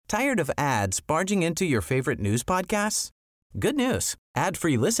Tired of ads barging into your favorite news podcasts? Good news.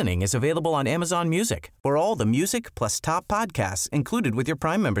 Ad-free listening is available on Amazon Music for all the music plus top podcasts included with your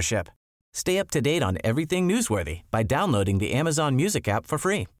Prime membership. Stay up to date on everything newsworthy by downloading the Amazon Music app for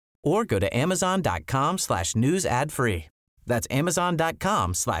free or go to amazon.com/news ad free. That's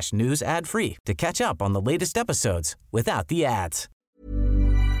amazon.com/news ad free to catch up on the latest episodes without the ads.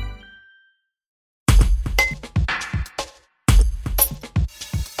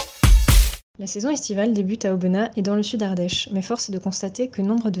 La saison estivale débute à Aubenas et dans le sud Ardèche, mais force est de constater que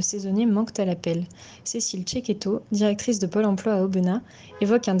nombre de saisonniers manquent à l'appel. Cécile Cecchetto, directrice de Pôle emploi à Aubenas,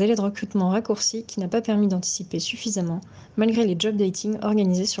 évoque un délai de recrutement raccourci qui n'a pas permis d'anticiper suffisamment, malgré les job dating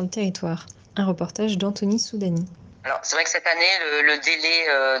organisés sur le territoire. Un reportage d'Anthony Soudani. Alors, c'est vrai que cette année, le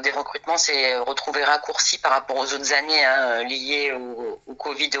délai des recrutements s'est retrouvé raccourci par rapport aux autres années liées au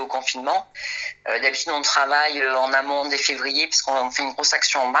Covid et au confinement. D'habitude, on travaille en amont dès février puisqu'on fait une grosse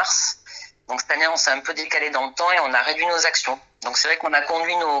action en mars. Donc cette année, on s'est un peu décalé dans le temps et on a réduit nos actions. Donc c'est vrai qu'on a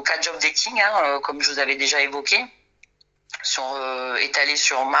conduit nos 4 job dating, comme je vous avais déjà évoqué, étalés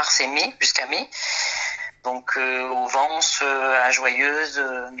sur mars et mai, jusqu'à mai. Donc au Vence, à Joyeuse,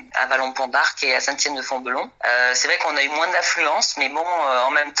 à Vallon-Pont d'Arc et à Saint-Étienne-de-Fontbellon. C'est vrai qu'on a eu moins d'affluence, mais bon, en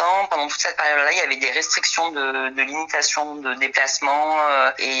même temps, pendant toute cette période-là, il y avait des restrictions de limitation de déplacement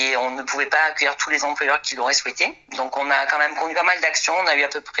et on ne pouvait pas accueillir tous les employeurs qui l'auraient souhaité. Donc on a quand même conduit pas mal d'actions. On a eu à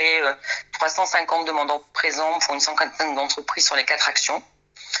peu près 350 demandeurs présents pour une cinquantaine d'entreprises sur les 4 actions.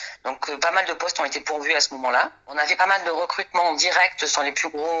 Donc pas mal de postes ont été pourvus à ce moment-là. On a fait pas mal de recrutements en direct sur les plus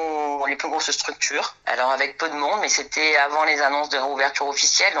grosses structures. Alors avec peu de monde, mais c'était avant les annonces de réouverture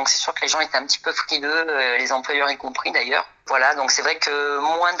officielle. Donc c'est sûr que les gens étaient un petit peu frileux, les employeurs y compris d'ailleurs. Voilà, donc c'est vrai que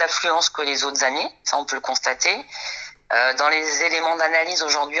moins d'affluence que les autres années, ça on peut le constater. Dans les éléments d'analyse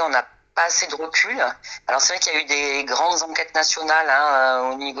aujourd'hui, on n'a pas assez de recul. Alors c'est vrai qu'il y a eu des grandes enquêtes nationales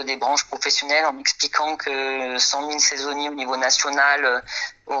au niveau des branches professionnelles en expliquant que 100 000 saisonniers au niveau national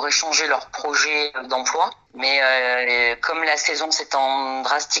auraient changé leur projet d'emploi. Mais comme la saison s'étant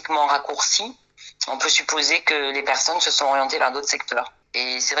drastiquement raccourcie, on peut supposer que les personnes se sont orientées vers d'autres secteurs.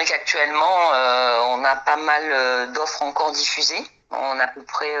 Et c'est vrai qu'actuellement, on a pas mal d'offres encore diffusées. On a à peu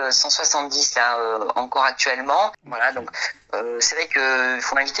près 170 encore actuellement. Voilà, donc c'est vrai qu'il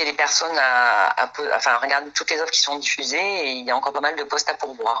faut inviter les personnes à regarder toutes les offres qui sont diffusées et il y a encore pas mal de postes à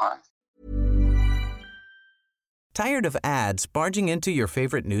pourvoir. Tired of ads barging into your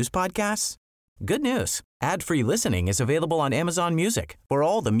favorite news podcasts? Good news. Ad-free listening is available on Amazon Music for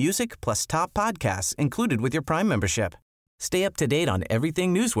all the music plus top podcasts included with your Prime membership. Stay up to date on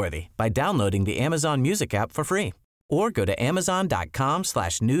everything newsworthy by downloading the Amazon Music app for free or go to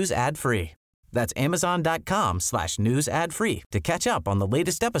amazon.com/news ad free. That's amazon.com/news ad free to catch up on the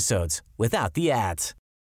latest episodes without the ads.